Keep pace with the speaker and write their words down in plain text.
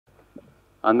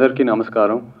అందరికీ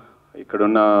నమస్కారం.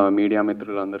 ఇక్కడున్న మీడియా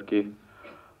మిత్రులందరికీ,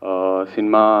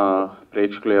 సినిమా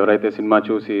ప్రేక్షకులు ఎవరైతే సినిమా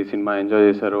చూసి సినిమా ఎంజాయ్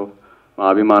చేశారో మా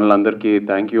అభిమానులందరికీ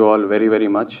thank you all very very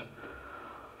much.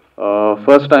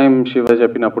 First time Shiva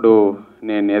చెప్పినప్పుడు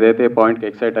నేను ఏదైతే పాయింట్కి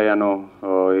ఎక్సైట్ అయ్యానో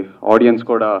ఆడియన్స్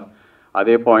కూడా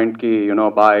అదే పాయింట్కి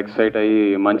బాగా ఎక్సైట్ అయ్యి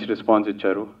మంచి రెస్పాన్స్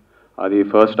ఇచ్చారు. అది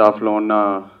ఫస్ట్ హాఫ్లో ఉన్న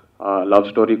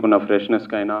లవ్ స్టోరీకి ఉన్న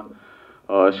ఫ్రెష్నెస్కైనా,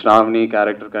 శ్రావణి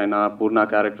క్యారెక్టర్కైనా, పూర్ణ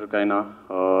క్యారెక్టర్కైనా,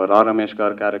 రా రమేష్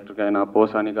గారి క్యారెక్టర్కైనా,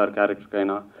 పోసాని గారి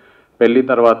క్యారెక్టర్కైనా, పెళ్ళి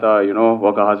తర్వాత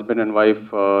ఒక హస్బెండ్ అండ్ వైఫ్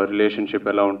రిలేషన్షిప్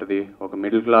ఎలా ఉంటుంది, ఒక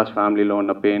మిడిల్ క్లాస్ ఫ్యామిలీలో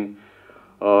ఉన్న పెయిన్,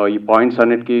 ఈ పాయింట్స్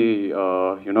అన్నిటికీ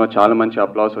చాలా మంచి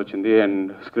అప్లాస్ వచ్చింది. అండ్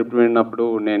స్క్రిప్ట్ విన్నప్పుడు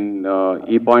నేను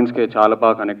ఈ పాయింట్స్కే చాలా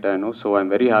బాగా కనెక్ట్ అయ్యాను. So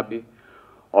I'm very happy.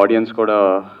 Audience కూడా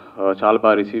చాలా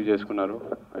బాగా రిసీవ్ చేసుకున్నారు.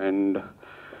 అండ్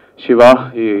శివ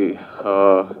ఈ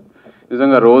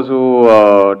నిజంగా రోజు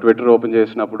ట్విట్టర్ ఓపెన్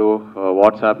చేసినప్పుడు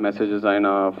వాట్సాప్ మెసేజెస్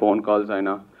అయినా, ఫోన్ కాల్స్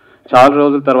అయినా, చాలా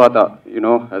రోజుల తర్వాత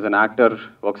యాజ్ అన్ యాక్టర్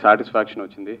ఒక సాటిస్ఫాక్షన్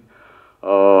వచ్చింది.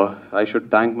 I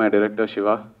should thank my director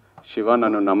Shiva. Shiva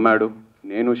నన్ను నమ్మాడు,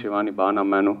 నేను శివాని బాగా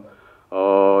నమ్మాను.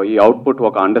 ఈ అవుట్పుట్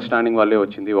ఒక అండర్స్టాండింగ్ వల్లే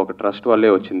వచ్చింది, ఒక ట్రస్ట్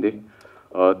వల్లే వచ్చింది.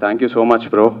 Thank you so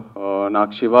much bro.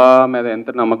 నాకు శివ మీద ఎంత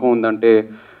నమ్మకం ఉందంటే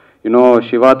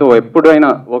శివతో ఎప్పుడైనా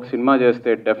ఒక సినిమా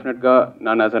చేస్తే డెఫినెట్గా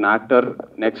నన్ను యాజ్ అన్ యాక్టర్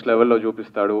నెక్స్ట్ లెవెల్లో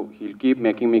చూపిస్తాడు. He'll keep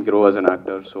making me grow as an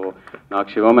actor. So నాకు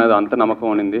శివ మీద అంత నమ్మకం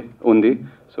ఉంది.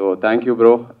 So thank you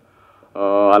bro.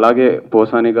 అలాగే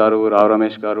పోసాని గారు, రావ్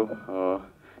రమేష్ గారు,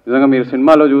 నిజంగా మీరు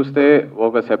సినిమాలో చూస్తే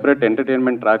ఒక సెపరేట్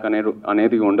ఎంటర్టైన్మెంట్ ట్రాక్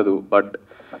అనేది ఉండదు. బట్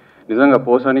నిజంగా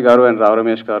పోసాని గారు అండ్ రావ్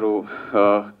రమేష్ గారు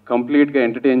కంప్లీట్గా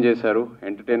ఎంటర్టైన్ చేశారు.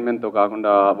 ఎంటర్టైన్మెంట్తో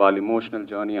కాకుండా వాళ్ళ ఇమోషనల్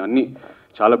జర్నీ అన్నీ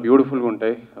చాలా బ్యూటిఫుల్గా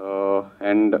ఉంటాయి.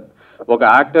 అండ్ ఒక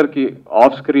యాక్టర్కి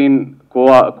ఆఫ్ స్క్రీన్ కో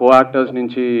యాక్టర్స్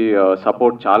నుంచి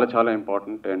సపోర్ట్ చాలా చాలా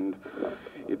ఇంపార్టెంట్. అండ్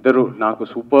ఇద్దరు నాకు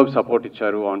సూపర్ సపోర్ట్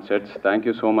ఇచ్చారు on sets. Thank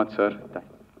you so much sir.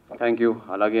 Thank you.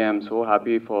 అలాగే I'm so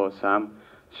happy for Sam,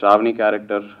 Shravani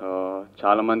character.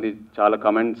 చాలామంది చాలా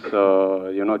కమెంట్స్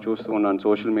చూస్తూ ఉన్నాను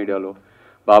సోషల్ మీడియాలో,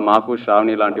 మాకు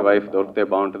శ్రావణి లాంటి వైఫ్ దొరికితే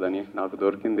బాగుంటుందని. నాకు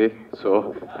దొరికింది. So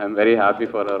I'm very happy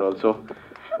for her also.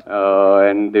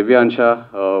 And Divyansha,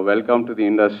 welcome to the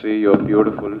industry. You're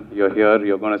beautiful. You're here.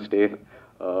 You're going to stay.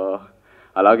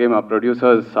 Alage ma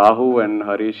producers Sahu and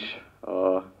Harish,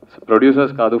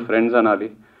 producers kaadu friends anali.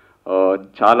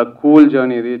 Chala cool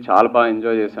journey idi. Chala ba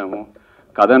enjoy chesamu.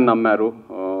 Kadan nammaru.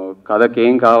 Kadaki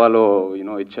em kavalo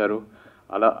icharu.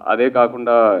 Ala ade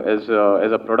kaakunda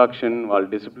as a production, wall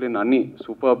discipline anni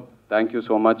superb. Thank you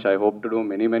so much. I hope to do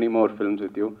many more films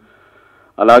with you.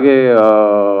 అలాగే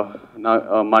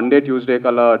Monday Tuesday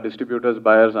కల్లా distributors,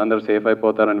 buyers అందరు safe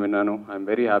అయిపోతారని విన్నాను. I'm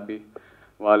very happy.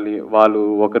 వాళ్ళు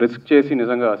ఒక risk చేసి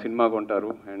నిజంగా cinema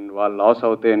కొంటారు. And వాళ్ళు లాస్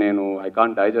అవుతే I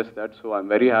can't digest that. So I'm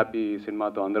very happy ఈ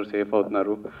సినిమాతో అందరూ సేఫ్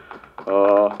అవుతున్నారు.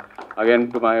 Again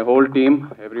to my whole team,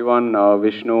 everyone,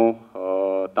 Vishnu,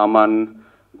 Thaman,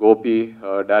 Gopi,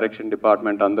 direction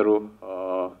department అందరూ,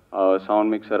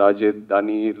 సౌండ్ మిక్సర్ అజిత్,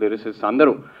 దాని లిరిసిస్ట్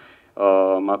అందరూ,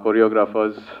 మా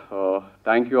choreographers,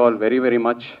 thank you all very very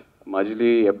much.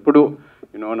 మజిలీ ఎప్పుడు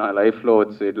నా లైఫ్లో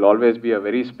it will always be a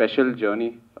very special journey.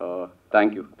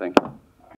 Thank you.